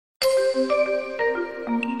Hi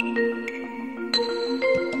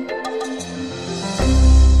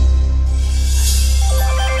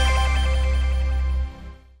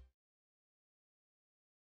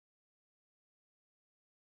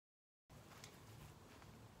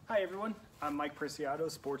everyone, I'm Mike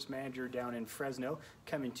Preciado, sports manager down in Fresno,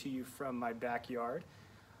 coming to you from my backyard.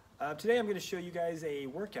 Today I'm going to show you guys a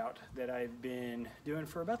workout that I've been doing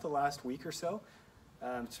for about the last week or so.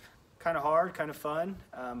 It's kind of hard, kind of fun.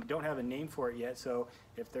 Don't have a name for it yet, so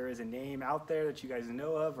if there is a name out there that you guys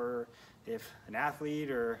know of, or if an athlete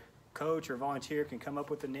or coach or volunteer can come up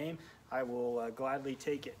with a name, I will gladly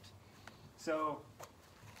take it. So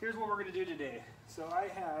here's what we're going to do today. So I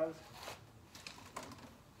have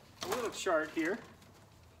a little chart here,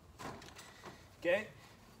 okay?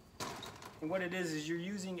 And what it is you're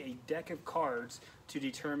using a deck of cards to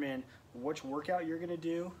determine which workout you're gonna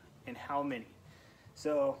do and how many.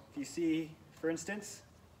 So if you see, for instance,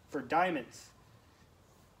 for diamonds,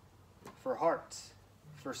 for hearts,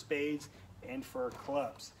 for spades, and for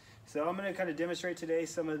clubs. So I'm gonna kind of demonstrate today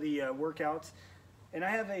some of the workouts. And I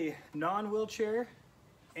have a non-wheelchair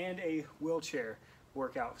and a wheelchair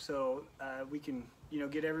workout. So we can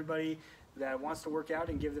get everybody that wants to work out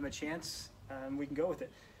and give them a chance, we can go with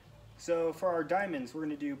it. So for our diamonds, we're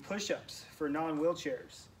going to do push-ups for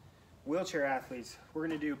non-wheelchairs. Wheelchair athletes, we're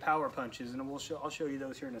going to do power punches, and I'll show you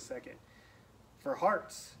those here in a second. For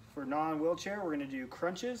hearts, for non-wheelchair, we're going to do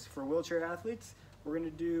crunches. For wheelchair athletes, we're going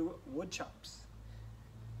to do wood chops.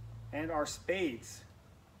 And our spades,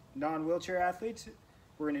 non-wheelchair athletes,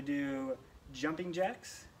 we're going to do jumping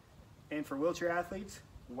jacks. And for wheelchair athletes,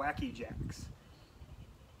 wacky jacks.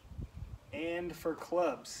 And for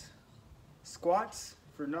clubs, squats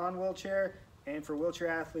for non-wheelchair, and for wheelchair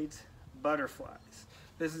athletes, butterflies.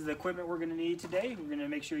 This is the equipment we're going to need today. We're going to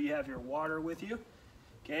make sure you have your water with you.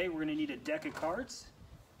 Okay, we're going to need a deck of cards,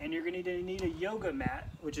 and you're going to need a yoga mat,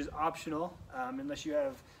 which is optional unless you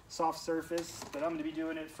have soft surface, but I'm going to be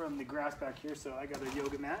doing it from the grass back here, so I got a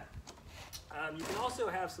yoga mat. You can also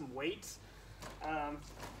have some weights,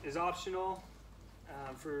 is optional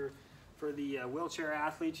for the wheelchair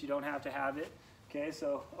athletes. You don't have to have it. Okay,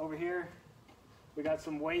 so over here we got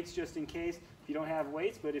some weights just in case if you don't have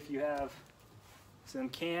weights, but if you have some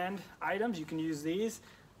canned items, you can use these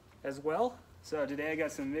as well. So today I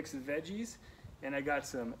got some mixed veggies, and I got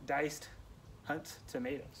some diced Hunt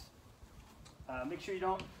tomatoes. Make sure you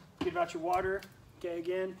don't forget about your water. Okay,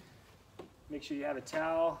 again, make sure you have a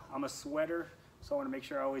towel. I'm a sweater, so I want to make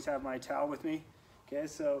sure I always have my towel with me. Okay,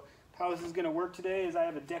 so how this is going to work today is I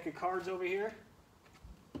have a deck of cards over here.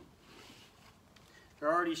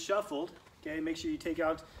 They're already shuffled. Okay, make sure you take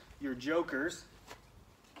out your jokers.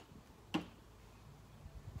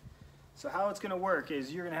 So how it's going to work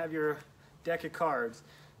is you're going to have your deck of cards.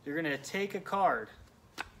 You're going to take a card.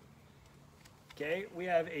 Okay, we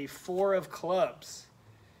have a 4 of clubs.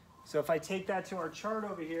 So if I take that to our chart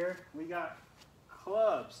over here, we got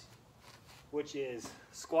clubs, which is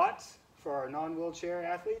squats for our non-wheelchair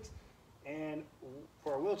athletes, and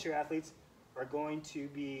for our wheelchair athletes are going to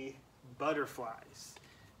be butterflies.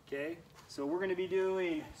 Okay, so we're going to be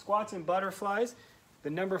doing squats and butterflies. The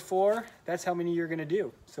number 4, that's how many you're going to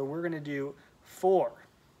do. So we're going to do 4.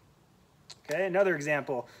 Okay, another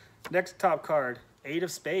example. Next top card, 8 of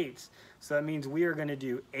spades. So that means we are going to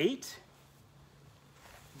do 8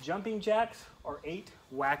 jumping jacks or 8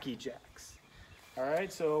 wacky jacks. All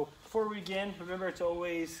right, so before we begin, remember it's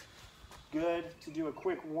always good to do a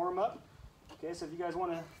quick warm-up. Okay, so if you guys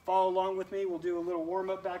want to follow along with me, we'll do a little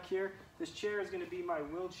warm-up back here. This chair is going to be my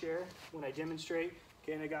wheelchair when I demonstrate.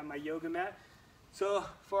 Okay, and I got my yoga mat. So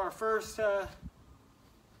for our first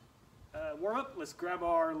warm-up, let's grab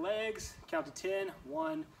our legs, count to 10.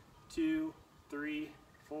 1, 2, 3,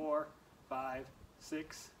 4, 5,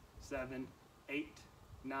 6, 7, 8,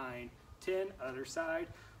 9, 10. Other side.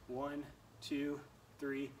 1, 2,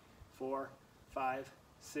 3, 4, 5,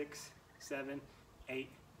 6, 7, 8,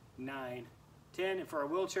 9, 10. And for our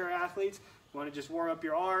wheelchair athletes, you want to just warm up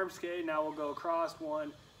your arms. Okay, now we'll go across.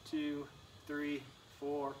 1, 2, 3,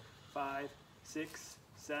 4, 5, 6,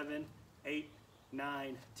 7, 8,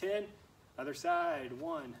 9, 10. Other side.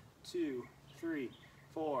 1, 2, 3,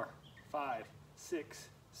 4, 5, 6,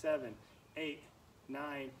 7, 8,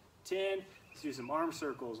 9, 10. Let's do some arm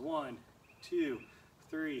circles. 1, 2,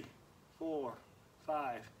 3, 4,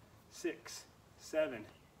 5, 6, 7,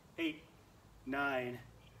 8, 9,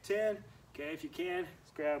 10. Okay, if you can,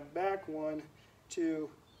 let's grab back. 1, 2,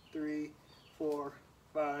 3, 4,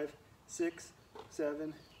 5, 6,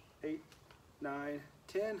 7, 8, 9,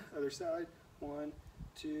 10. Other side. 1,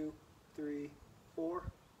 2, 3, 4,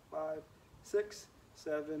 5, 6,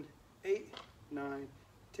 7, 8, 9,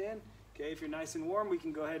 10. Okay, if you're nice and warm, we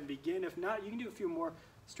can go ahead and begin. If not, you can do a few more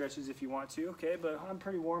stretches if you want to, okay? But I'm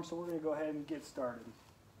pretty warm, so we're gonna go ahead and get started.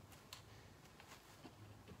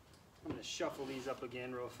 I'm gonna shuffle these up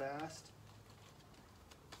again real fast.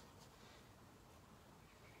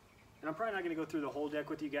 And I'm probably not gonna go through the whole deck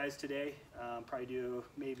with you guys today. Probably do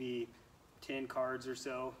maybe 10 cards or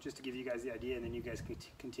so, just to give you guys the idea, and then you guys can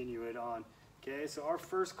continue it on. Okay, so our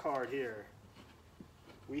first card here,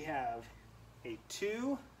 we have a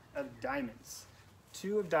 2 of diamonds.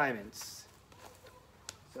 2 of diamonds.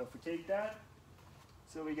 So if we take that,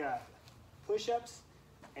 so we got push-ups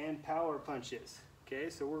and power punches. Okay,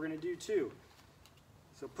 so we're gonna do 2.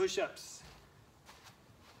 So push-ups.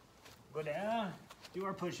 Go down, do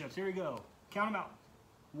our push-ups. Here we go. Count them out.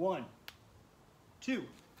 1, 2.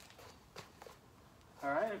 All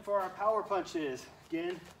right, and for our power punches,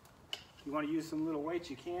 again, if you want to use some little weights,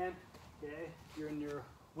 you can. Okay, if you're in your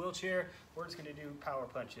wheelchair, we're just going to do power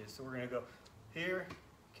punches. So we're going to go here,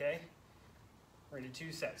 okay? We're going to do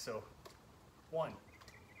 2 sets. So 1,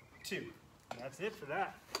 2. And that's it for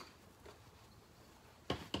that.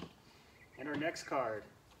 And our next card.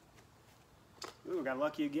 Ooh, got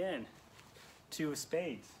lucky again. 2 of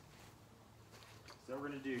spades. So we're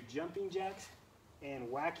going to do jumping jacks and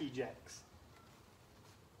wacky jacks.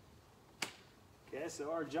 Okay,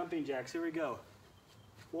 so our jumping jacks, here we go.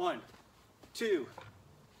 1, 2.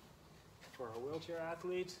 For our wheelchair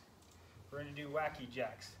athletes, we're going to do wacky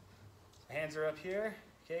jacks. Hands are up here,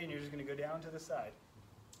 okay, and you're just going to go down to the side,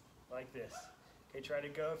 like this. Okay, try to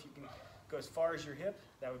go, if you can go as far as your hip,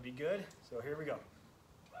 that would be good. So here we go.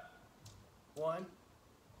 1,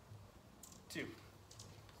 2.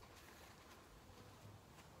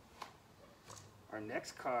 Our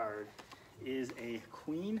next card is a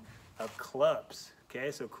queen of clubs. Okay,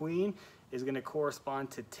 so queen is going to correspond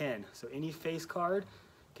to 10. So any face card,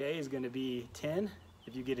 okay, is going to be 10.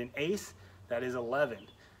 If you get an ace, that is 11.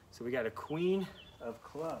 So we got a queen of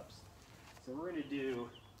clubs. So we're going to do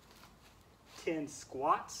 10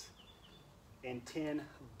 squats and 10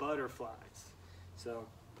 butterflies. So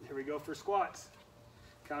here we go for squats.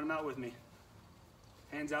 Count them out with me.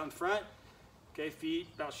 Hands out in front. Okay, feet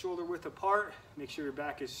about shoulder width apart. Make sure your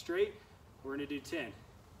back is straight. We're going to do 10.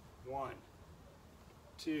 1,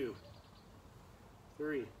 2,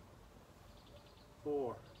 3,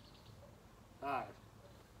 4, 5,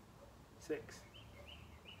 6,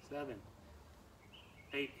 7,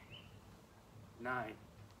 8, 9,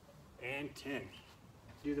 and 10.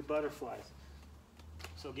 Do the butterflies.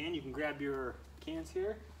 So again, you can grab your cans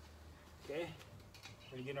here. Okay,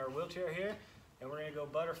 we're gonna get in our wheelchair here, and we're gonna go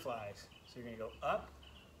butterflies. So you're gonna go up,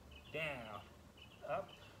 down, up.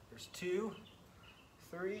 There's 2,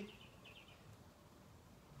 3,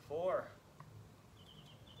 4,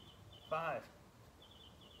 5,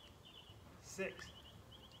 6,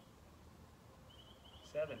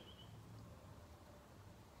 7,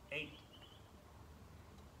 8,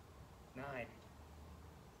 9,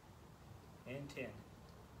 and 10.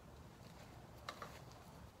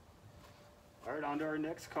 All right, on to our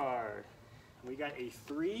next card. We got a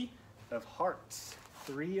 3 of hearts.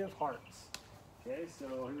 3 of hearts. Okay, so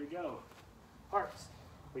here we go. Hearts.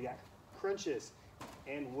 We got crunches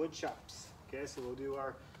and wood chops. Okay, so we'll do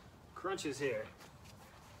our crunches here.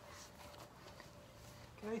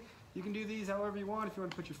 Okay, you can do these however you want. If you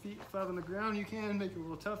want to put your feet flat on the ground, you can. Make it a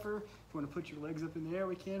little tougher. If you want to put your legs up in the air,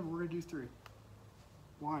 we can. But we're going to do 3.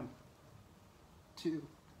 1, 2,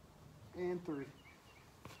 and 3.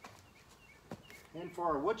 And for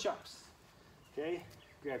our wood chops, okay,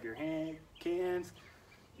 grab your cans.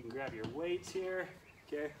 You can grab your weights here.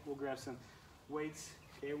 Okay, we'll grab some weights.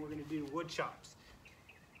 Okay, we're gonna do wood chops.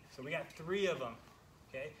 So we got 3 of them.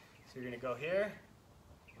 Okay, so you're gonna go here.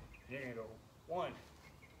 And you're gonna go 1,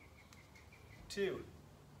 2,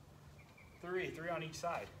 3. 3 on each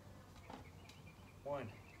side. 1,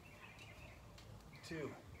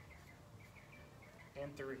 2,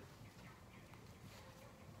 and 3.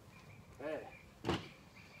 Okay.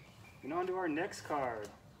 And on to our next card.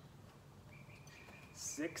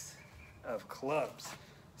 6 of clubs.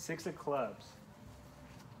 6 of clubs.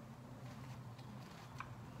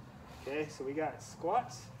 Okay, so we got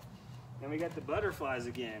squats and we got the butterflies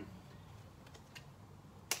again.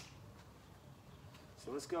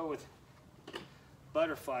 So let's go with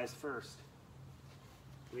butterflies first.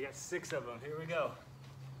 We got 6 of them. Here we go.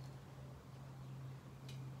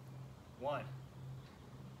 1,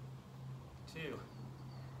 2,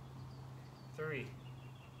 3,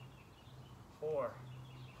 4,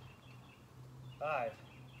 5,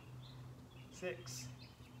 6.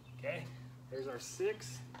 Okay, there's our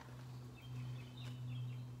 6.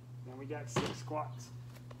 And we got 6 squats.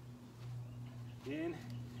 In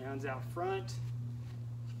Hands out front,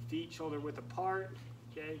 feet shoulder width apart,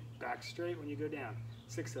 okay? Back straight when you go down.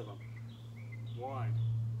 6 of them. 1,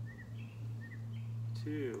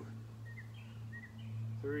 2,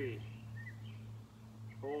 3,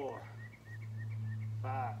 4,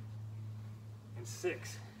 5, and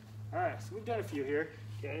 6. All right, so we've done a few here.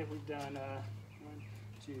 Okay, we've done 1,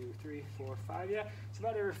 2, 3, 4, 5. Yeah, it's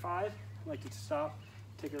about every 5. I like to stop,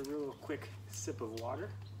 take a real quick sip of water.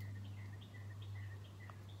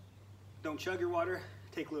 Don't chug your water,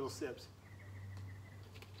 take little sips.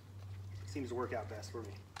 Seems to work out best for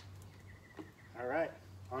me. All right,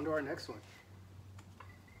 on to our next one.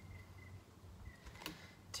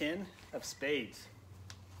 10 of spades.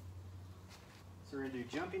 So we're gonna do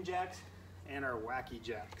jumping jacks and our wacky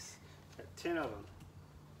jacks. Got 10 of them.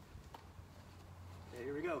 Okay,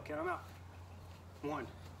 here we go, count them out. 1,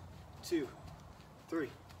 2, 3,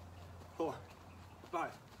 4,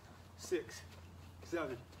 5, 6,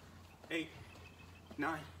 7, 8,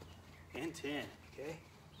 9, and 10, okay?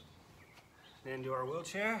 Then do our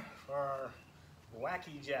wheelchair for our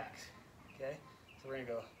wacky jacks, okay? So we're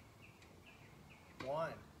gonna go 1,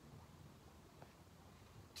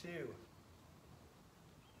 2,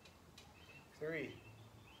 3,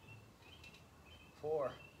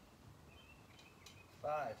 4,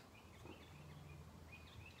 5,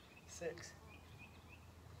 6,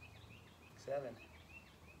 7,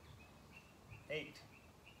 8,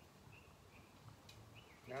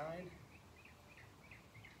 9,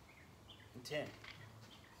 and 10.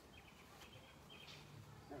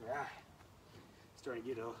 All right. Starting to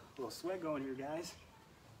get a little sweat going here, guys.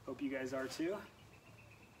 Hope you guys are too.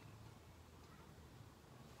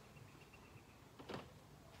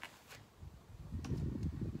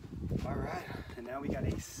 All right, and now we got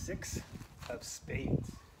a 6 of spades.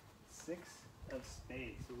 6 of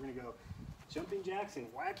spades. So we're gonna go jumping jacks and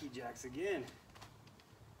wacky jacks again.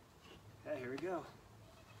 Okay, here we go.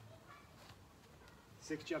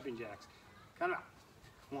 6 jumping jacks. Count 'em out.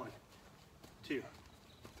 1, 2,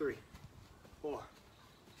 3, 4,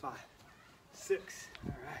 5, 6.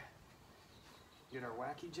 All right. Get our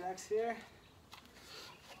wacky jacks here.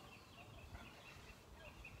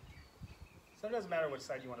 So it doesn't matter which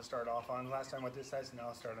side you want to start off on. Last time I went this side, so now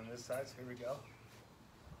I'll start on this side. So here we go.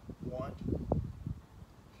 1,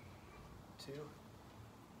 2,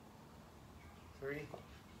 3,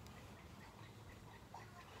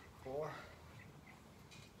 4,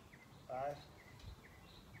 5,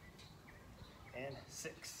 and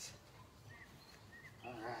 6.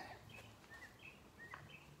 All right.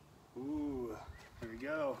 Ooh, here we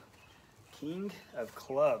go. King of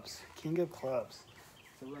clubs. King of clubs.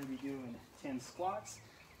 So we're going to be doing 10 squats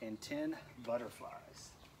and 10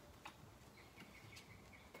 butterflies.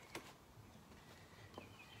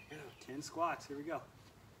 Go, 10 squats. Here we go.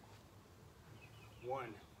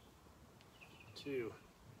 1, 2,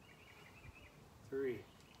 3,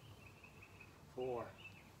 4,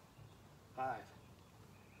 5,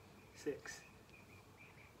 6,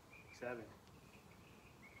 7,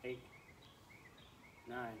 8,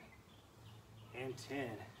 9, and 10.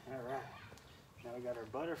 All right. Now we got our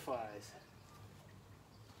butterflies.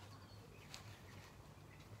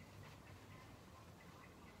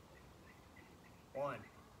 One,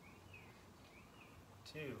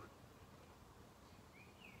 2,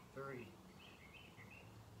 3,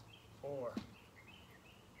 4,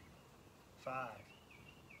 5,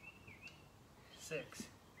 6,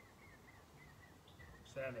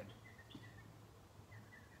 7,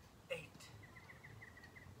 8,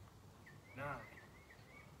 9,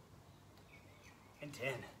 and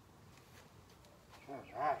 10. All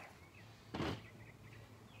right.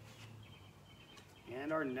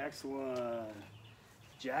 And our next one,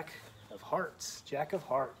 Jack of Hearts. Jack of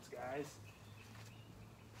Hearts, guys.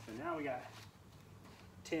 So now we got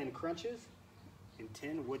 10 crunches and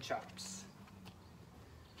 10 wood chops.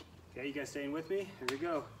 Okay, you guys staying with me? Here we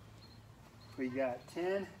go. We got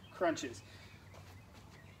 10 crunches.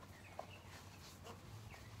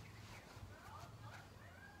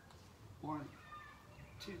 One,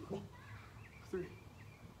 2, 3,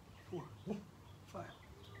 4, 5,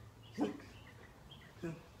 6,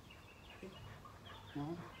 7, 8,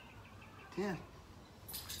 9, 10.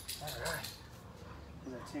 All right.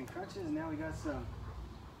 We got 10 crunches, and now we got some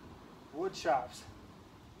wood chops.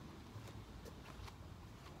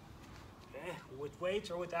 Okay, with weights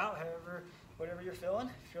or without, however, whatever you're feeling.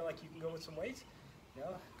 If you feel like you can go with some weights, you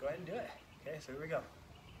know, go ahead and do it. Okay, so here we go.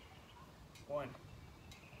 1,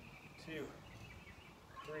 2,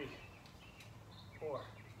 3, 4,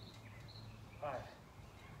 5,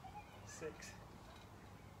 6,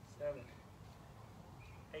 7,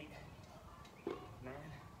 8, 9,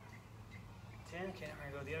 10. Okay, now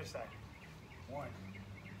we're gonna go to the other side. 1,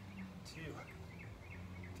 2,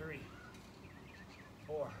 3,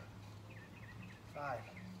 4, 5,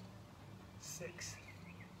 6,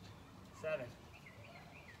 7,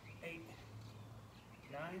 8,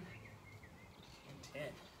 9, and 10.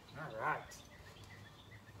 All right.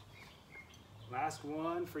 Last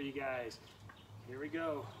one for you guys. Here we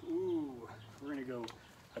go. Ooh, we're gonna go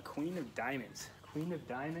a queen of diamonds. Queen of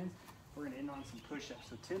diamonds. We're gonna end on some push-ups.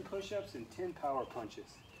 So 10 push-ups and 10 power punches.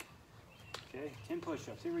 Okay, 10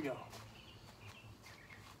 push-ups. Here we go.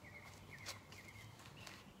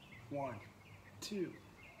 1, 2,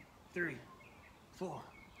 3, 4,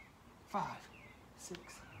 5, 6,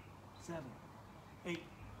 7, 8,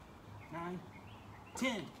 9,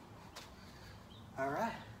 10. All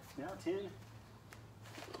right, now 10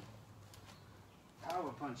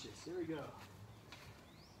 power punches. Here we go.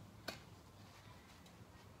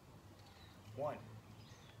 1,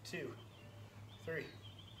 2, 3,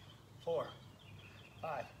 4,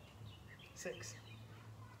 5, 6,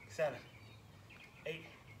 7, 8,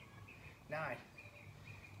 9,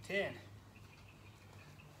 10.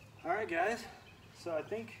 All right, guys. So I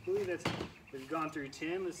believe we've gone through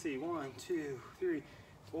 10. Let's see. 1, 2, 3,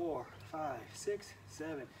 4, 5, 6,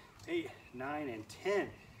 7, 8, 9, and 10.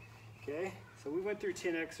 Okay. So we went through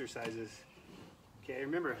 10 exercises. Okay.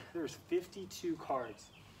 Remember, there's 52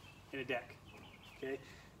 cards in a deck. Okay.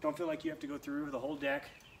 Don't feel like you have to go through the whole deck.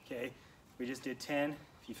 Okay. We just did 10.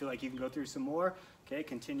 If you feel like you can go through some more, okay,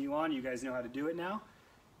 continue on. You guys know how to do it now.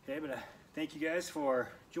 Okay. But thank you guys for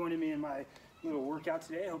joining me in my little workout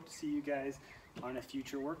today. I hope to see you guys on a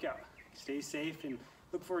future workout. Stay safe and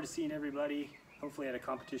look forward to seeing everybody hopefully at a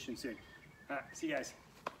competition soon. All right, see you guys.